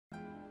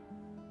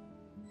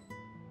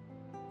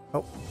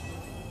Oh.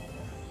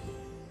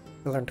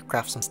 We learned to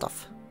craft some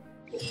stuff.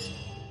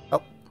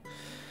 Oh.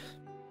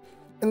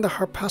 In the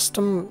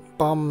Harpastum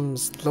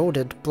Bombs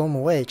Loaded, Blow 'em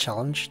Away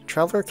challenge,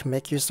 Traveler can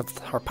make use of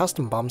the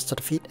Harpastum Bombs to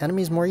defeat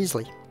enemies more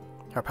easily.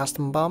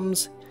 Harpastum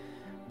Bombs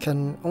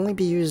can only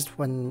be used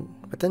when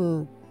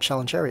within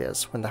challenge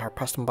areas when the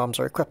Harpastum Bombs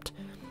are equipped.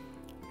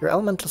 Your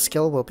elemental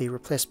skill will be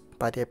replaced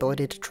by the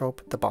ability to throw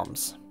the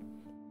bombs.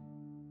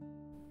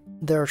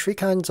 There are 3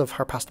 kinds of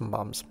Harpastum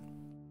Bombs.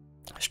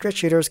 Straight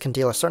shooters can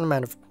deal a certain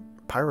amount of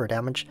pyro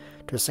damage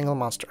to a single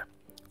monster.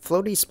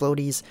 Floaty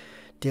Splodies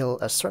deal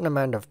a certain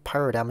amount of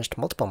pyro damage to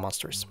multiple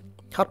monsters.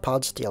 Hot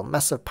Pods deal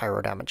massive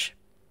pyro damage.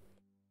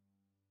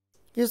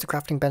 Use the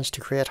crafting bench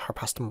to create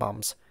Harpastum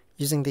Bombs.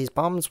 Using these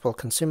bombs will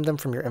consume them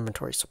from your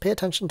inventory, so pay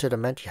attention to the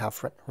amount you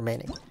have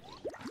remaining.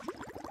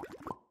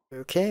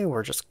 Okay,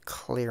 we're just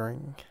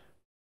clearing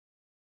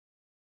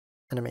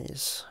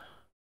enemies.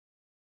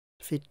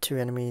 Defeat 2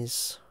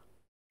 enemies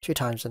 2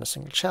 times in a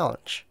single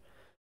challenge.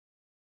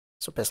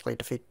 So basically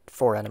defeat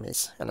 4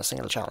 enemies in a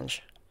single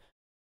challenge.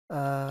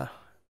 The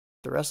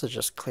rest is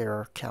just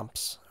clear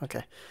camps.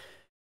 Okay.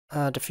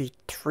 Defeat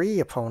 3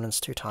 opponents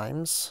 2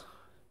 times.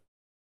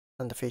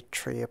 And defeat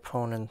 3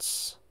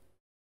 opponents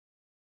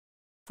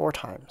 4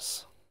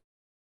 times.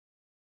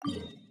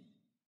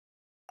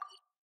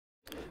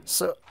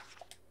 So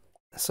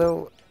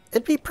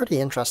it'd be pretty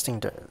interesting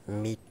to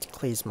meet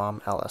Klee's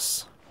mom,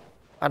 Alice.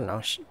 I don't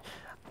know,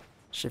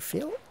 she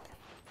feel?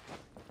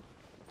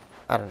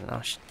 I don't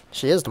know,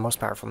 she is the most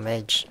powerful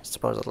mage,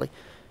 supposedly.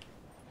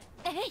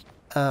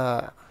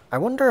 I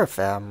wonder if,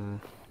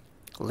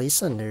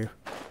 Lisa knew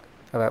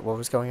about what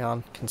was going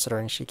on,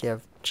 considering she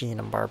gave Jean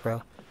and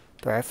Barbara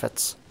their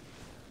outfits.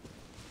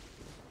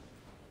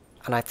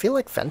 And I feel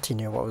like Venti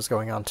knew what was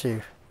going on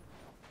too.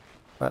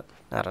 But,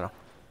 I don't know.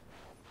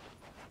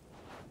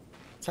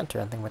 Can't do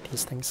anything with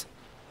these things.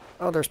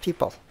 Oh, there's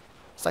people.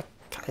 Is that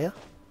Kaya?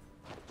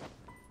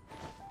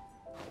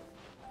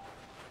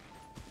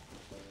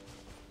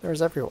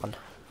 There's everyone.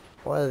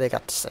 What do they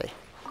got to say?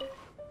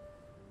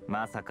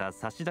 まさか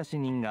差出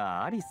人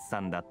がアリスさ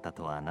んだった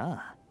とは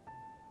な。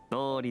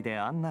通りで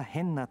あんな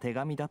変な手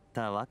紙だっ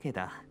たわけ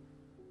だ。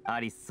ア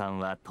リスさん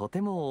はと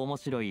ても面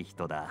白い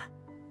人だ。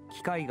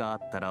機会があ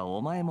ったら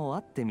お前も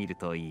会ってみる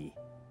といい。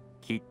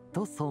きっ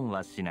と損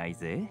はしない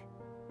ぜ。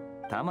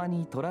たま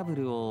にトラブ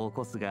ルを起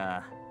こす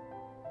が、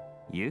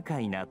愉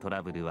快なト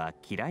ラブルは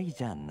嫌い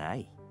じゃな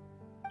い。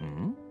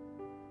ん？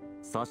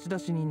差出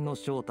人の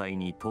正体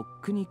にとっ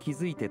くに気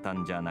づいてた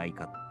んじゃない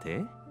かっ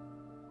て？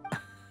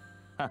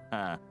は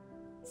は、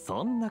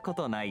そんなこ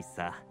とない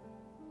さ。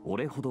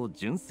俺ほど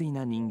純粋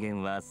な人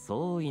間は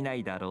そういな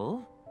いだ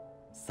ろう。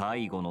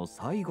最後の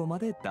最後ま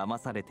で騙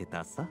されて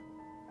たさ。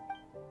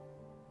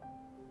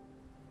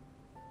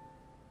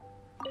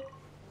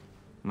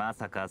ま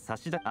さか差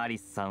出アリ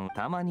スさん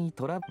たまに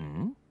トラブル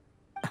ん？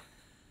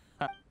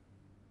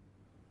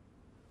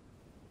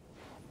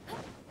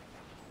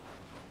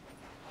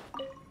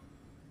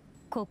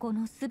ここ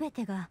のすべ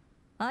てが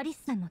アリ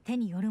スさんの手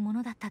によるも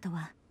のだったと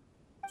は。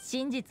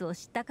真実を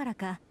知ったから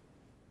か、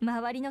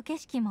周りの景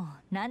色も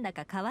なんだ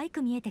か可愛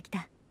く見えてき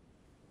た。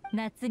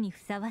夏にふ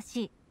さわ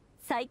しい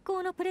最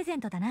高のプレゼ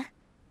ントだな。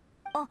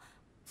あ、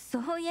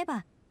そういえ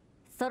ば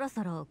そろ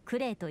そろク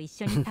レイと一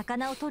緒に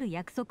魚を取る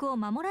約束を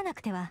守らなく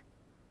ては。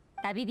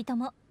旅人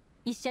も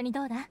一緒に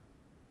どうだ？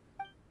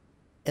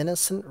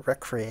 Innocent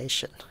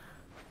recreation.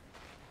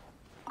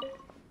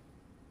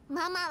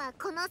 ママは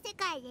この世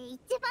界で一番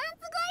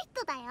すごい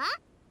人だよ。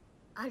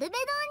アルベドお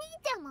兄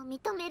ちゃんも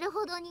認める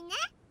ほどにね。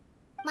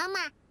ママ、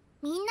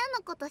みんな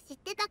のこと知っ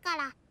てたか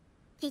ら、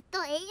きっ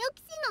と栄誉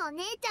騎士のお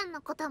姉ちゃん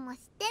のことも知っ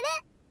てる。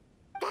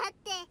だっ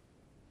て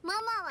マ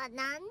マは何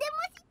でも知ってる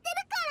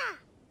か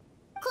ら。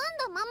今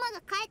度ママ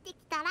が帰ってき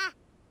たら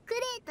クレ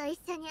イと一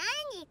緒に会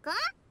いに行こ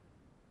う。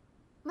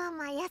マ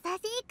マ優しいか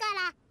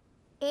ら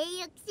栄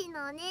誉騎士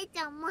のお姉ち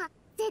ゃんも絶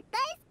対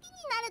好きに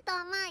なると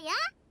思うよ。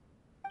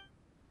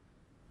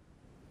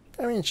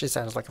I mean, she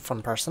sounds like a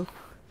fun person.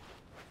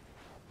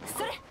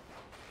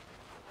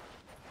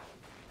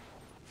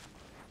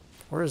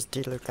 Where's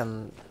D-Luke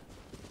and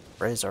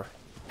Razor?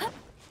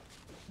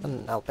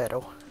 And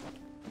Albedo?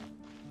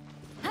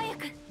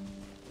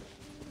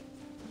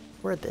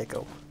 Where'd they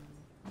go?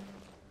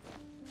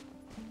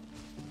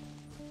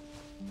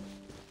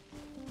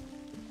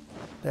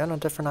 They on a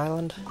different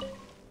island?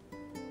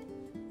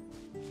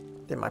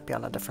 They might be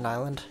on a different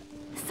island.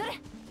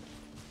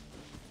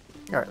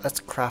 Alright, let's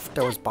craft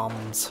those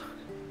bombs.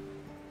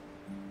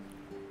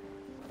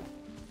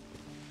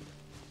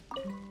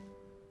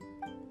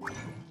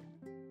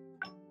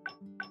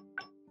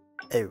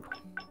 Ew.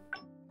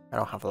 I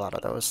don't have a lot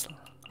of those.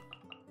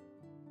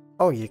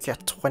 Oh, you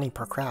get 20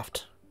 per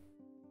craft.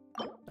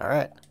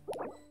 Alright.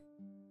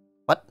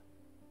 What?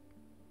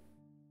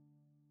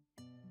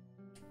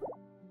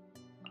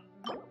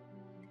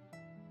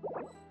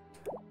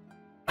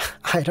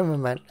 Item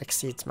amount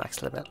exceeds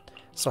max limit.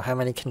 So how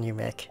many can you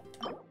make?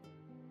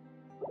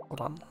 Hold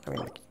on, let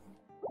me make...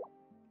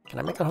 Can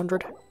I make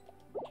 100?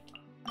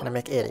 Can I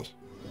make 80?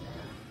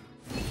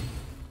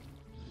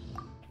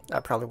 I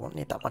probably won't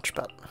need that much,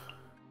 but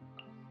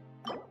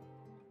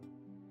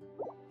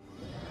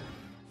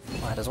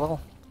might as well.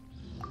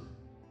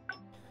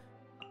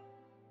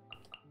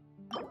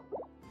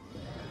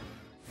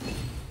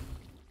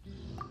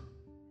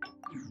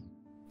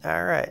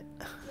 Alright.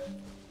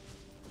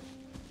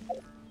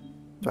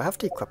 Do I have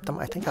to equip them?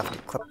 I think I have to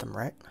equip them,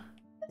 right?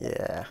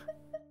 Yeah.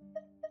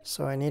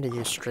 So I need to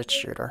use Straight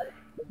Shooter.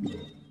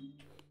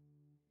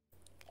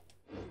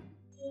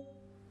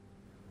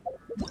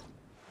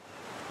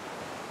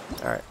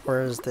 Alright,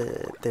 where's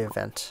the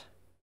event?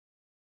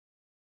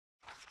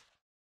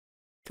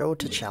 Go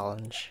to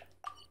challenge.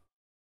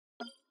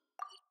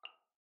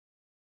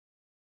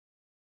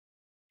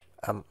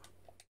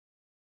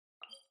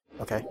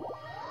 Okay.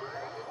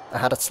 I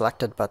had it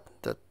selected, but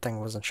the thing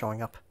wasn't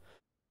showing up.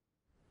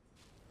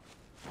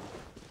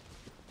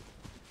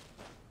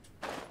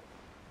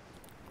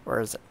 Where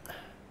is it?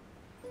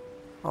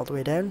 All the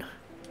way down?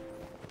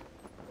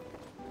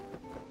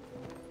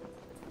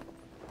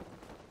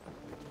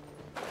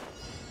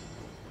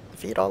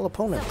 Defeat all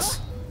opponents.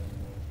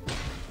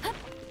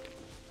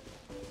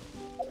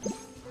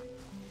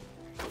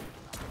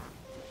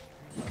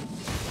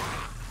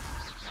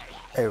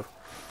 Oh.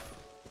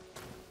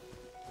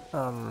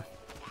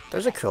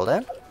 There's a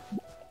cooldown.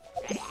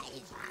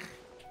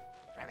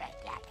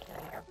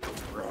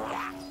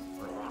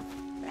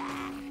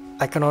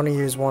 I can only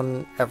use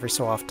one every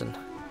so often.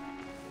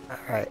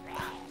 Alright.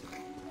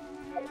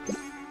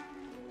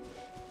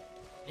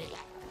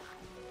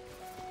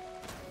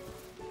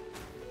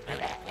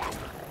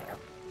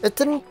 It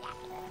didn't...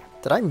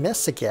 Did I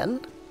miss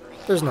again?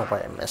 There's no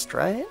way I missed,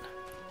 right?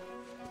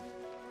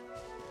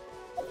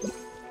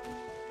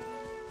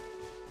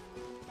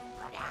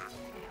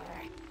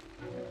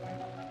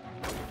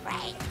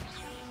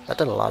 That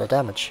did a lot of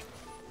damage.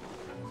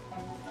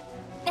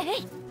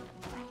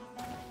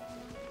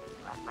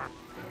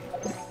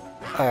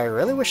 I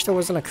really wish there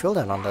wasn't a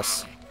cooldown on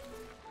this.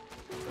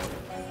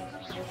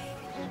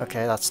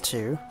 Okay, that's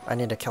 2. I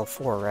need to kill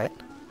 4, right?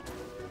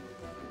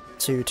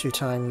 2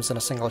 times in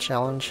a single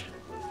challenge.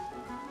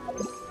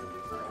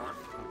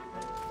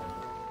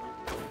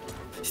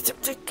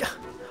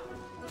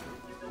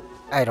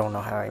 I don't know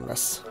how I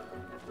miss.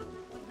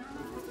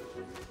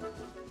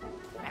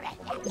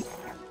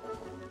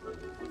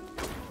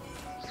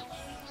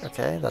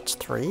 Okay, that's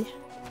 3.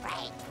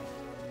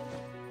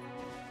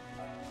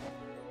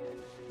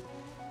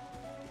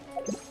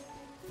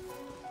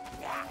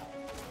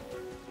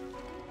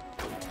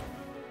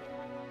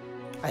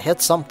 I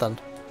hit something.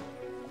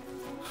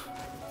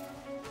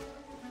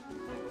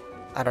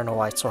 I don't know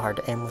why it's so hard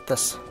to aim with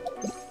this.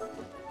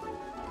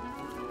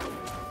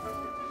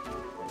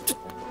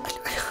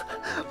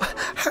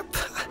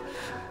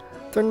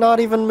 They're not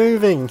even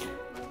moving!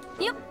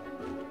 Yep.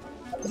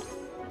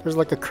 There's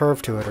like a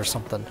curve to it or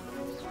something.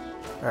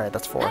 Alright,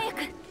 that's 4.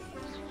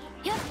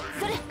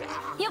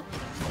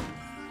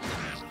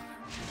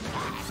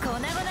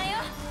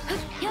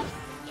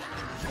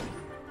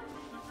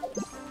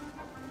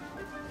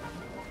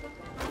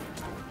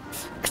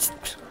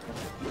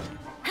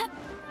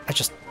 I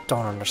just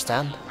don't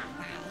understand.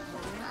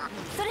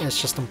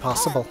 It's just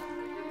impossible.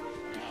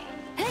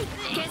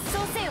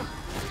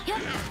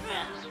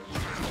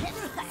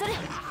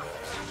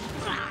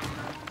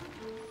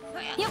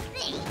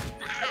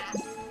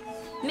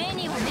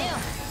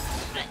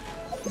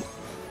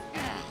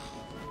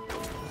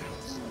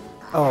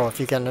 Oh, if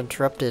you get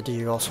interrupted,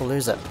 you also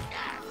lose it.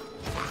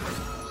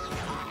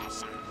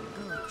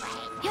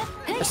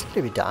 I seem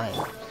to be dying.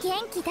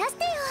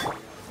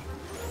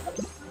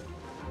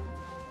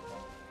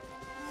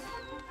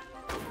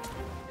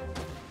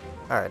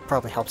 Alright,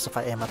 probably helps if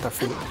I aim at their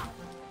feet.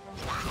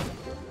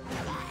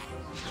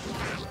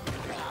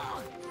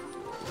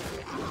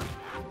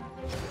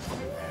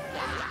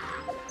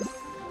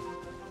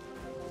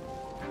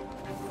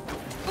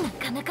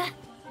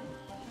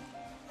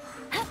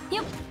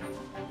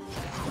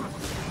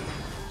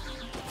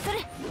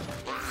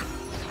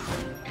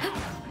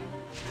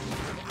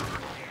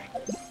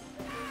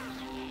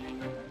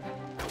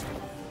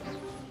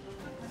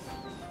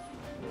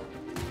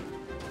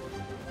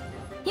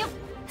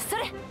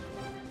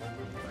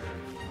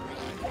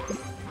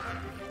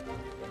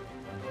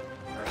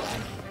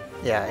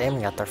 Yeah,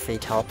 aiming at their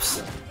feet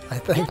helps, I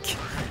think.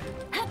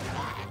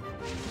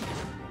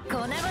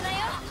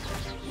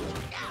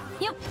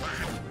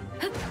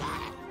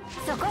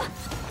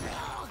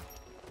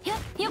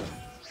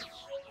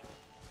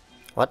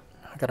 What?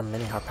 I got a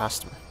mini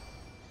harpastum.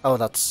 Oh,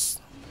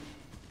 that's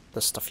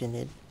the stuff you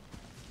need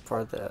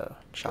for the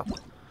shop.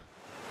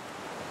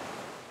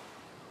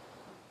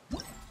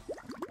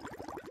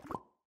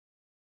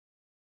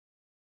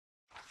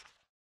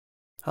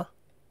 Huh?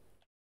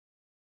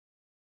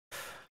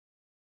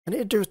 I need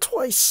to do it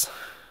twice.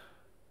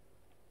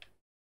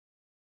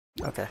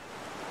 Okay.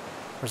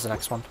 Where's the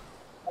next one?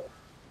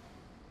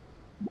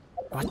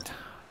 What?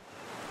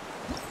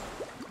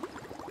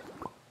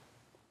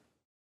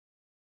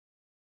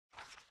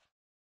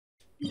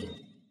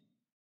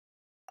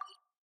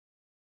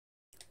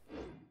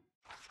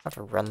 I have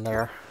to run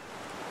there.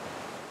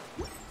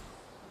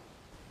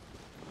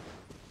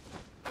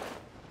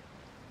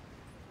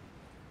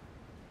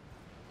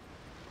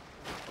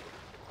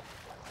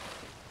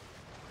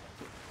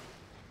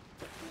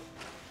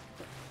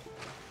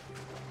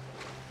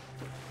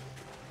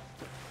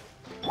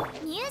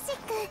 ミュージッ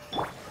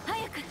ク。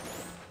早く。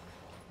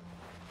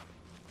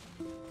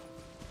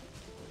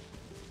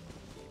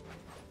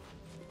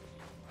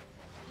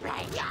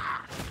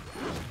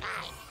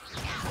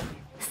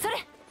それ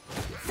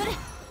それ。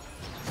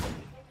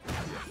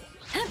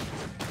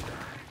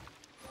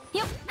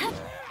よっ。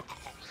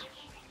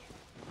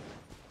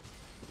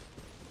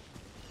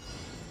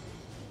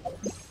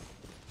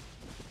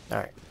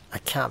 Alright, I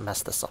can't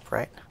mess this up,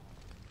 right?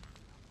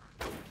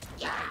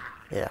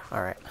 Yeah,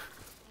 alright.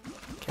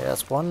 Okay,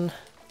 that's one.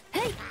 は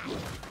い。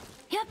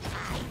やっ。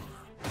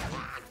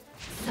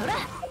そら。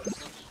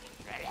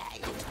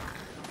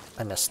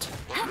 I missed.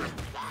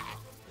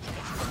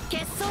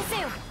 決闘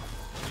せよ。よっ。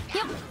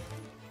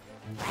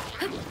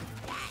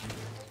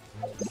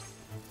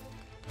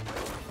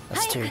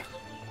 That's two.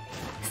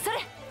 それ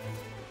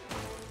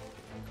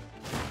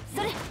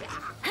それ。は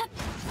っ。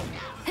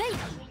はい。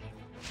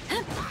は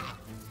っ。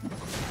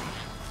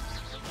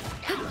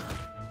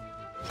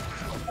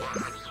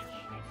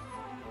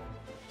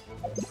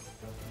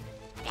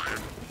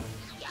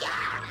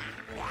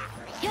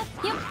よっ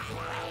よっ。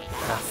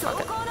 Ah, fuck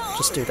it.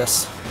 Just do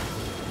this.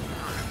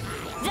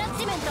 ジャッ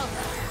ジメント。はっ。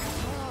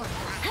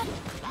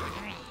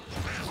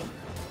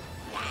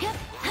やっ。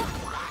はっ。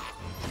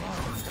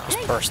 Just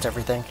burst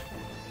everything.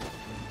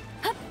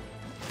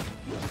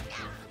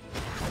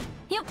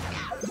 よっ。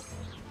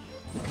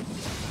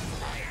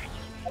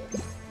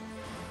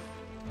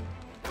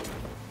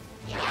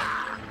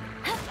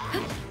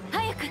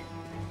 早く。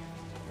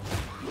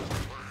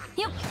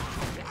よっ。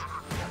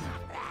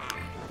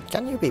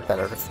 Can you be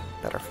better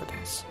for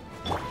this?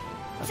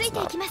 つい That's て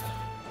い not. きます。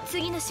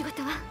次の仕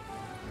事は。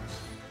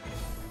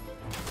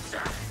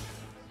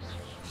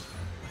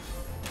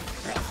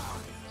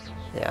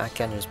 Yeah, I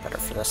can use better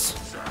for this.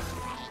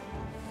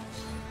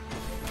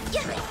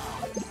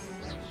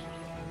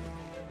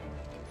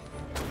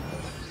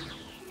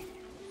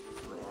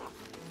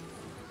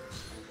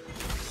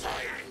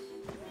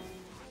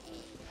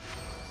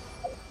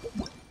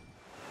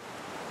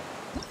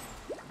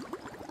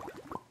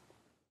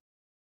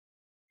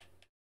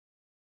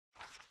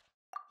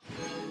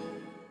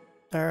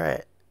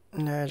 Alright,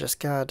 now I just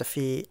gotta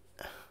defeat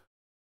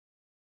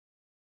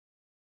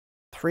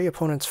 3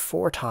 opponents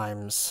 4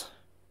 times.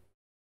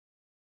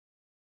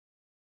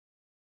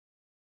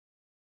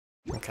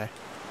 Okay.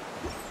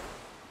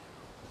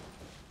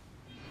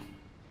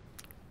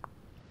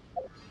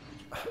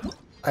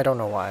 I don't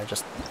know why, I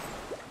just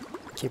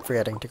keep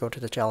forgetting to go to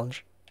the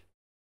challenge.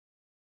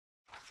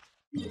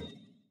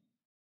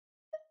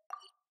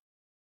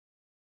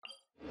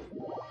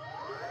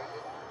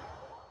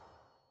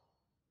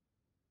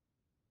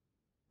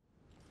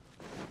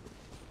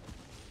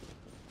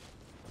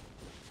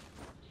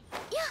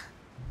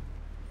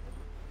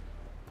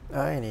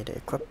 I need to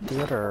equip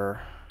the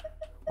other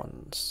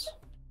ones.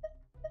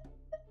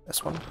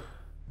 This one.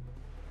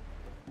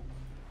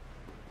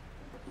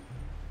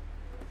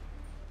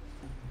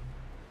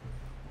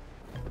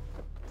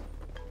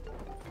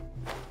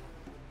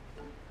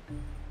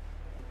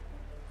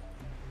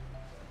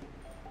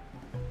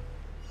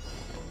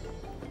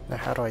 Now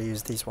how do I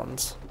use these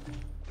ones?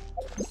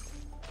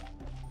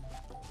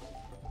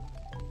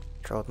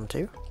 Throw them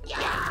too?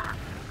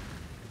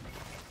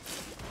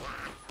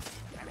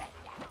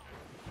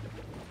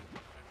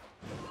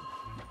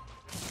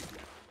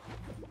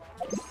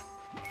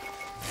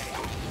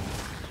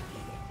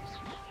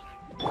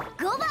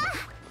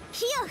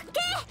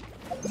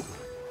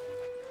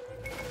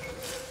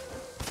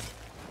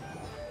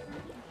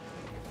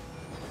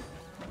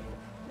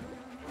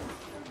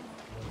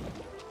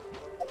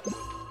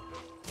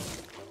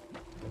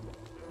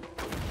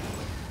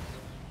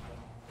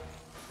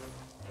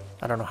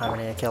 I don't know how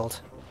many I killed.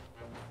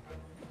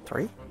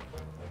 3?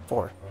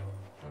 4.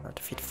 Or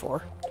defeat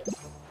 4.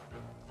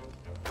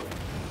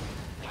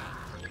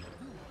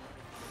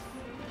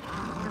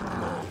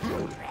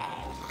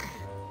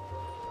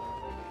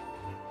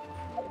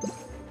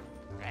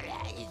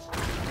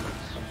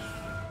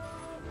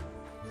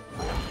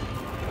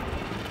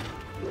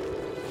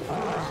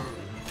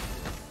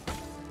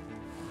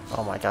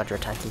 Oh my god, you're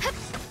tanky.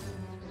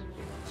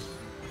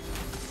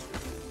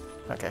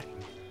 Okay.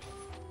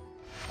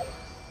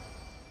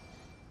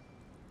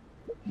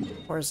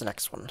 Where's the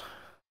next one?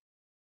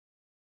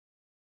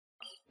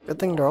 Good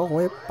thing they're all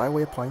by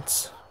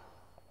waypoints.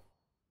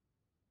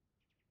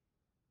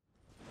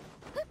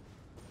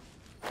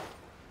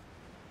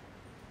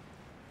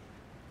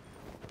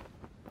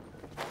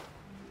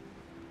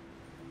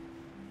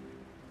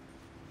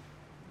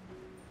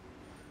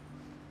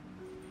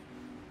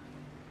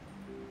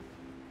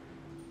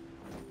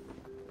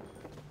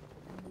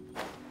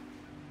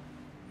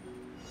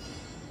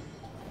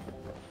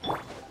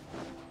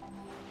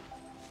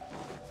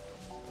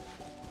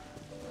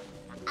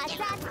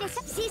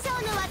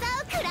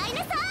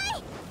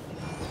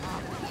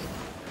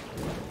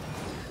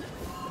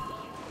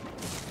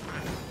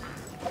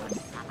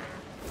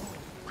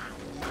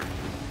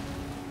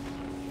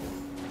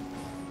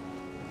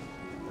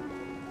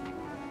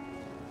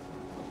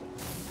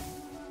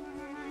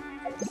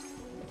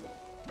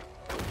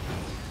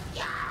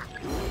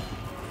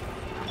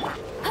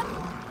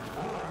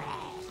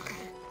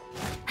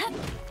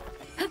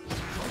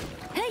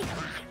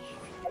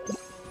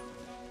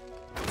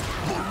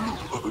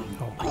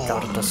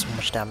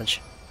 much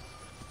damage.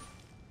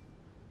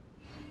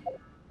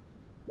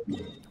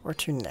 Where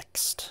to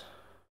next?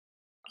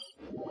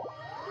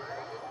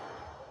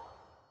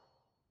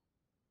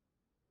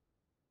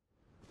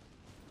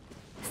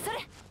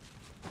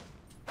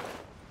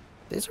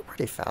 These are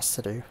pretty fast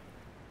to do.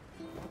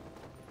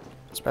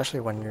 Especially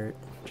when you're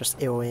just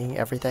AoEing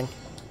everything.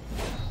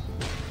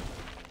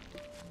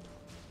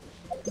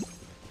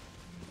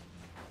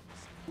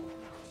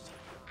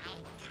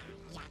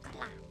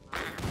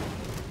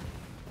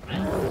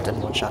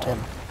 Didn't one-shot him.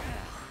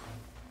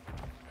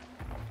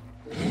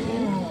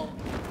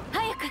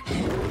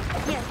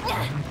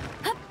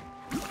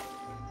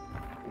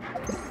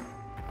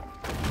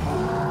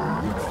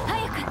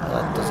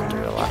 That doesn't do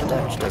a lot of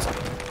damage, does it?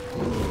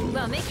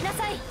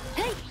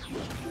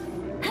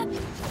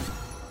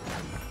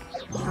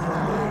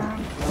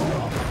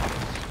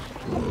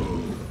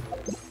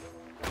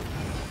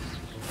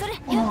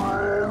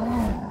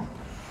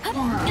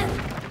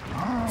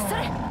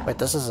 Wait,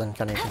 this isn't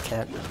gonna even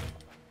count.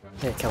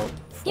 I need to kill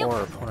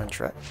 4 opponents,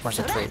 right? Or is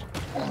it 3?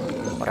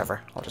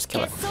 Whatever, I'll just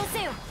kill it.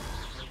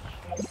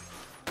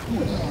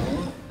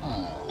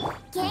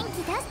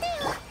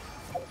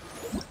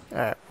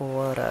 Alright,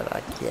 what did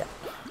I get?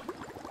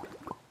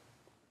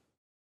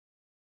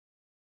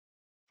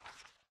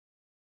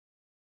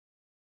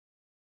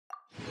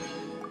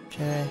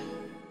 Okay.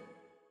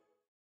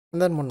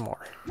 And then one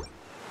more.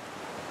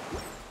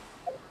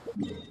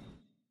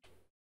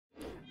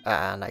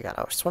 And I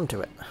gotta swim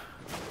to it.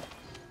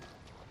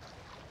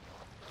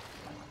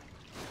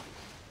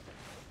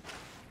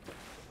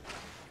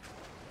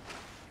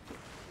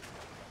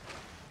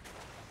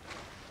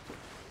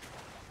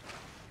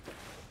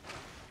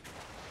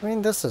 I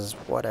mean, this is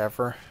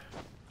whatever.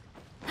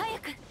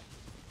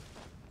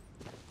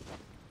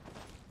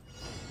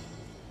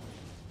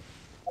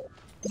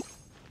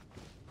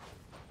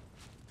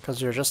 Because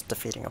you're just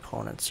defeating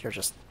opponents, you're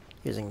just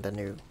using the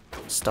new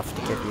stuff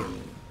to give you.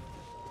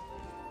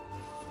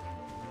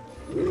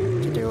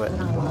 To do it.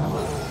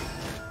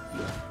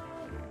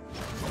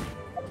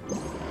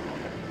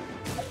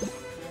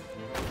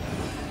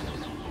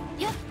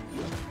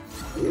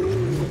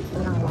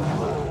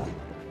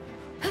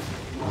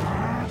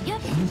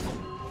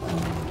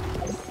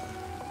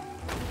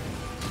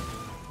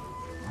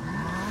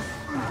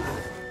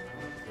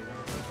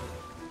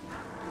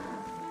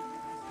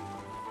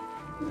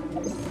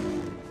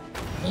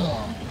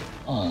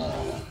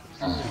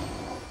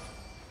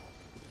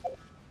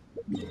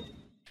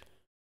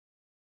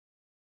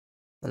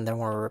 And then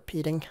we're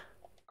repeating.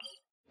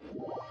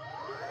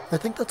 I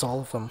think that's all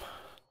of them.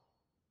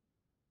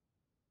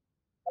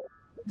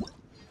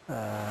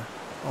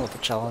 All the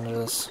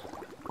challenges,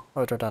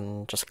 other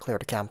than just clear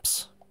the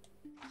camps.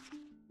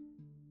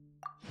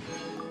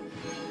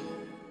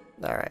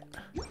 Alright.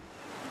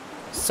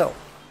 So,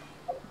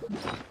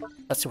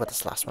 let's see what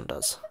this last one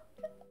does.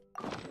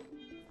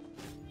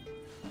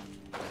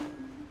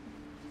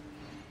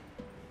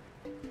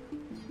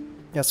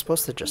 Yeah, it's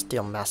supposed to just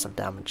deal massive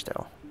damage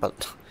though,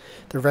 but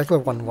the regular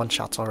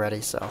one-shots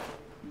already, so...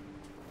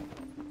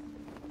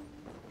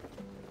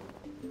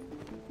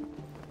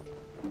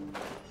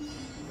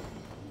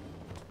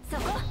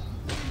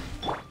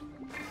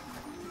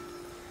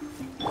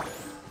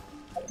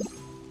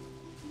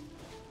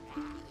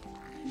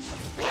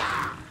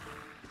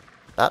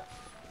 That?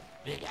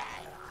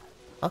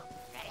 Huh?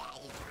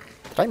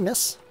 Did I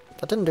miss?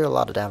 That didn't do a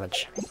lot of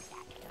damage.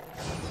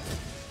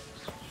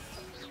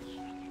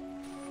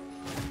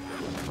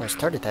 There's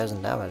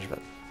 30,000 damage, but...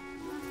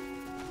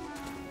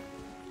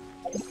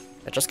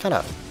 it just kind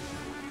of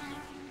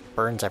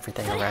burns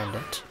everything around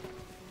it.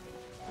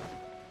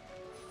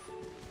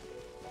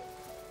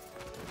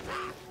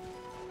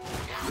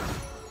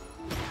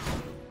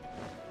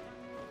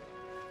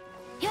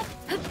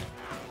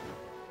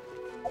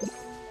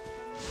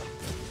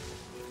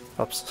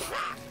 Oops.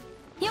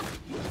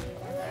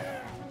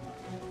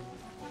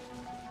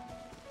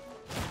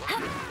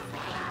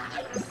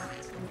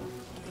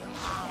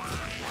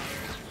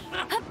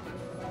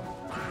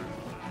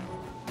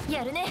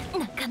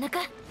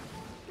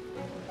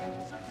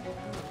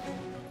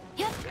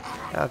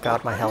 Oh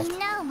god, my health.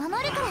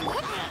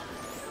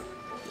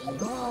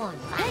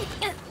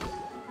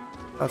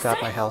 Oh god,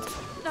 my health.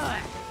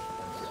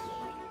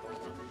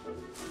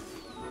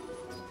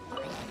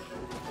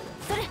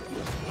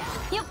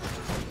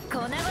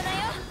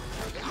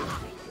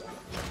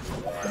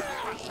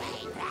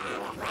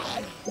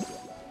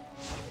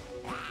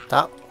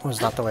 That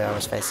was not the way I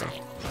was facing.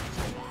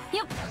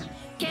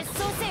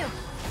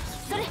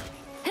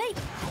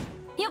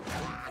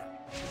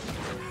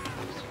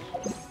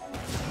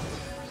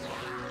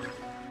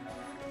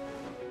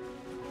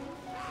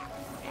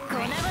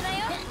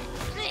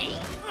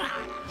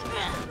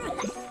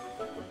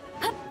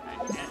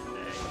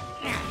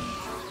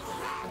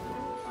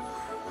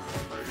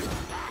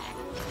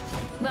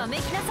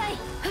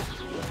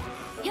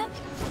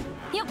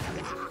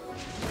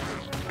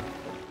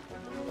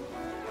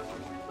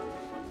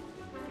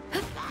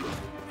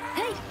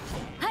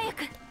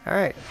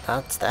 Alright,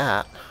 that's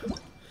that.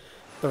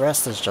 The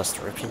rest is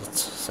just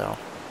repeats, so...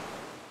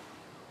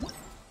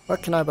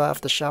 What can I buy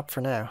off the shop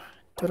for now?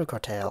 Dodo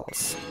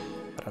tails.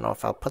 I don't know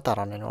if I'll put that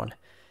on anyone.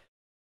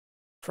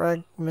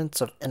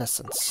 Fragments of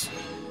Innocence.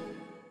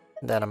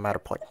 Then I'm out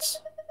of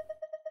points.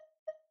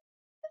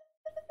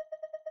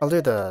 I'll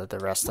do the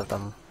rest of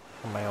them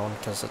on my own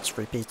because it's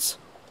repeats.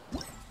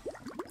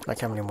 Like,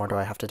 how many more do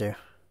I have to do?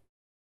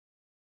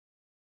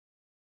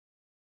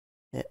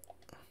 Yeah.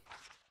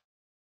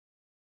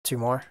 2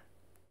 more.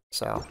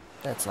 So,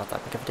 it's not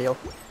that big of a deal.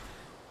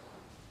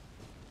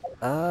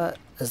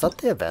 Is that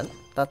the event?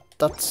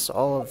 That's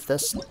all of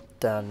this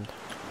done.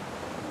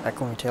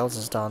 Echoing Tales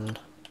is done.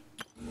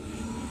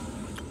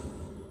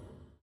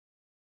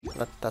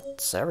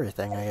 That's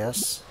everything, I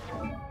guess.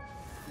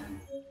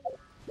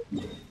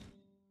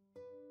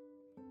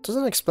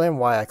 Doesn't explain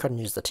why I couldn't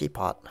use the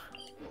teapot.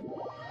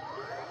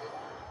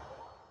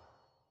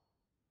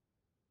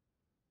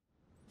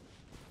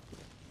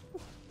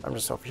 I'm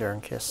just over here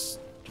in case,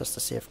 just to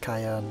see if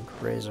Kaya and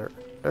Razor...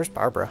 There's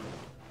Barbara.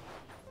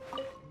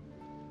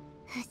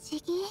 不思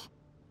議。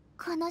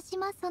この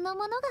島その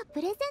ものが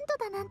プレゼント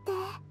だなんて。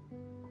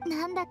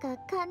なんだか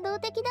感動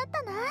的だっ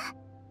たな。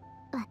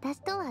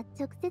私とは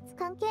直接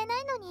関係な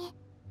いのに、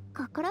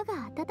心が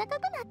温かく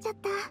なっちゃっ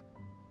た。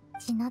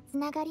血のつ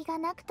ながりが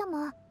なくと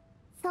も、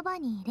そば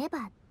にいれ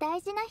ば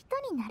大事な人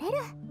になれる。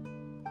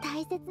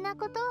大切な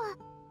ことを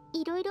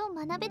いろいろ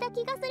学べた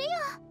気がするよ。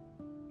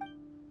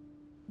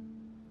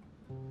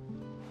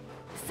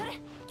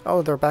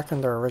 Oh, they're back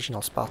in their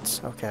original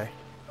spots. Okay.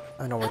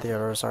 I know where the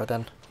others are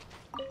then.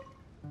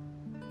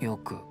 よ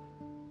く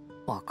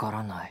わか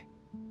らない。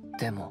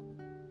でも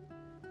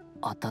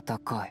暖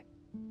かい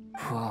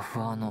ふわふ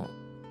わの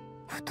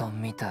布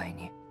団みたい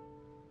に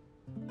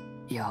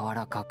柔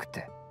らかく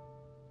て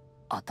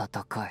暖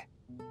かい。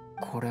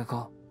これ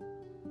が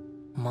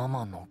マ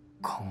マの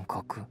感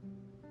覚。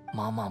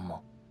ママ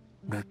も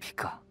ルピ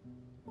カ。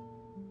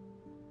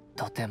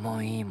とて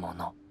もいいも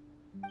の。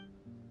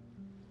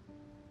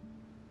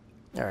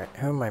 Alright,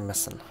 who am I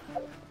missing?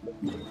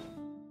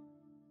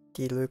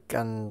 Diluc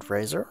and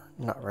Razor?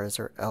 Not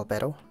Razor,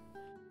 Albedo.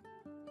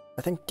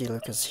 I think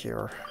Diluc is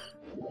here.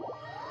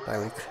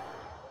 Diluc.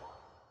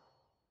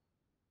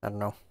 I don't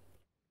know.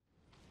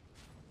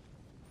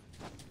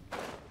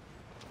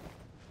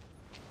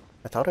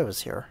 I thought it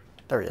was here.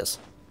 There he is.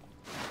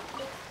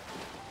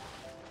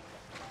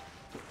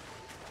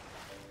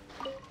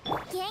 元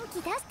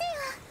気出し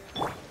て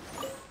よ。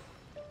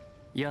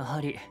やは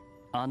り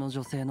あの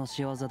女性の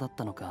仕業だっ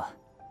たのか。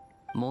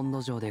モン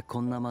ド城でこ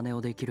んな真似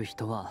をできる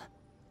人は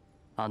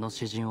あの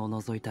詩人を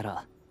除いた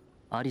ら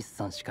アリス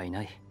さんしかい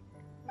ない。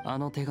あ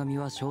の手紙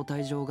は招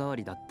待状代わ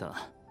りだっ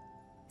た。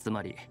つ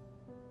まり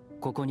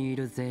ここにい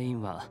る全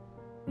員は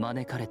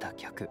招かれた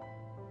客。は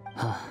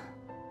あ、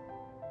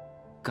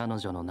彼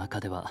女の中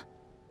では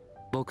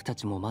僕た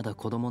ちもまだ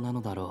子供な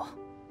のだろ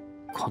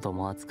う。子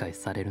供扱い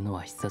されるの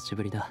は久し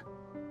ぶりだ。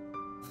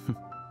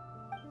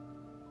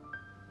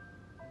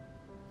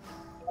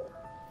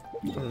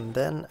And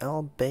then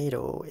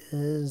Albedo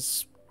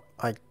is...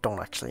 I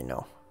don't actually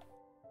know.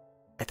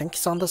 I think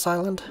he's on this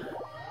island?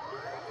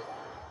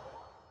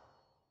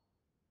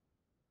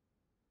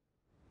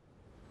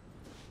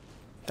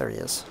 There he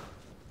is.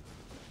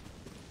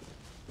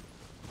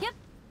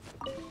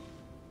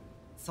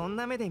 そん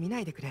な目で見な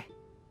いでくれ。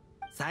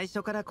最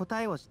初から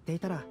答えを知ってい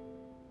たら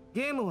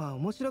ゲームは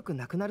面白く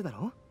なくなるだ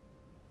ろ。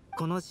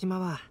この島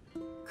は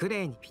ク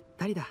レイにぴっ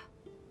たりだ。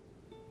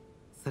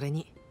それ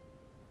に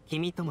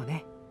君とも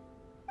ね。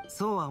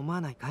そうは思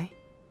わないかい？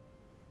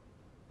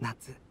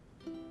夏、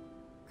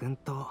群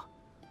島、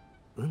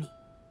海。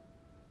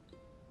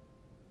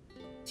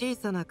小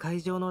さな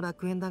海上の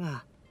楽園だ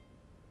が、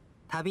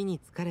旅に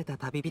疲れた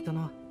旅人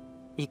の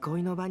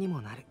憩いの場に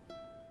もなる。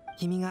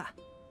君が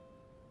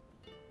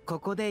こ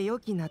こで良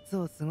き夏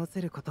を過ごせ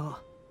ることを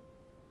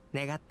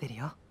願ってる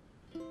よ。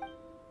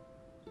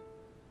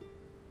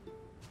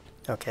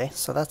Okay,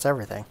 so that's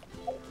everything.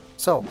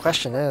 So,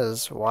 question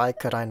is, why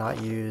could I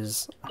not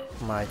use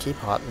my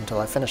teapot until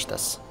I finish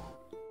this?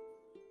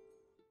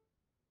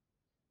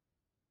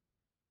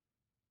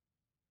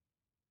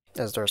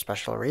 Is there a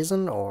special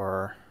reason,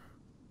 or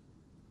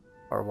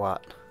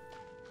what?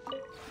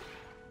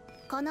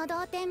 この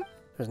同点。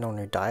 There's no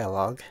new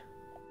dialogue.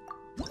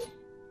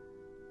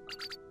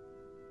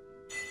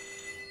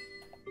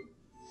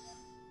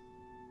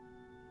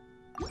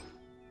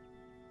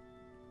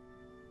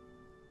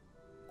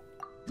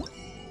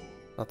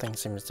 Nothing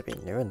seems to be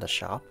new in the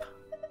shop.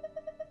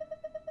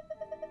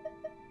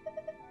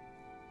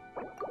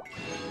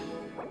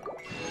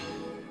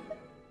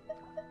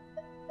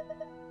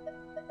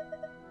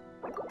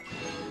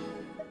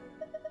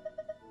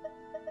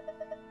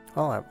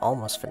 Oh, I'm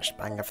almost finished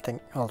buying everything,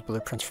 all the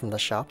blueprints from the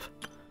shop.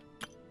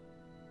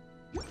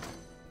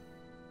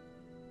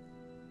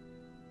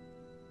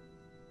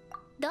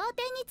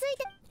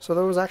 So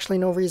there was actually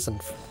no reason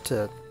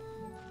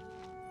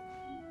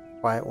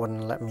why it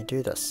wouldn't let me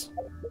do this.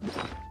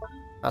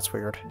 That's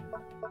weird.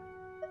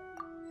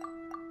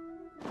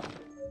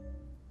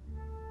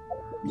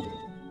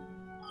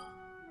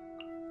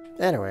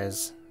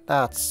 Anyways,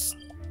 that's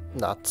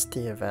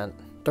the event.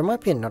 There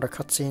might be another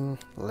cutscene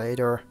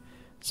later.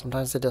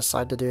 Sometimes they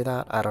decide to do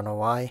that. I don't know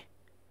why.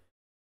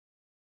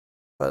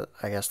 But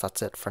I guess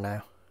that's it for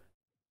now.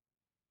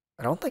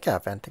 I don't think I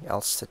have anything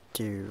else to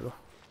do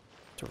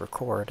to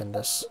record in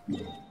this.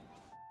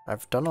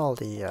 I've done all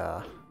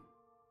the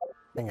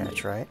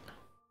thingites, right?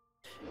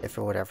 If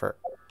it would ever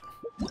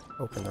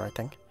open the right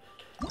thing.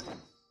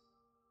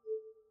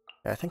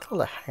 Yeah, I think all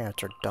the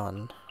hangouts are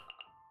done.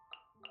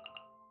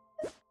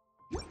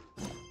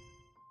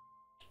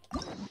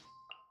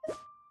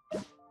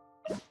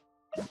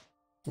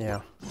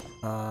 Yeah.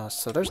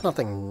 So there's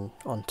nothing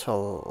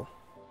until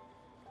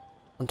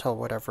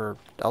whatever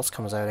else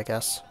comes out, I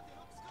guess.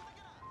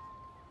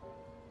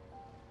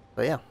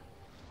 But yeah.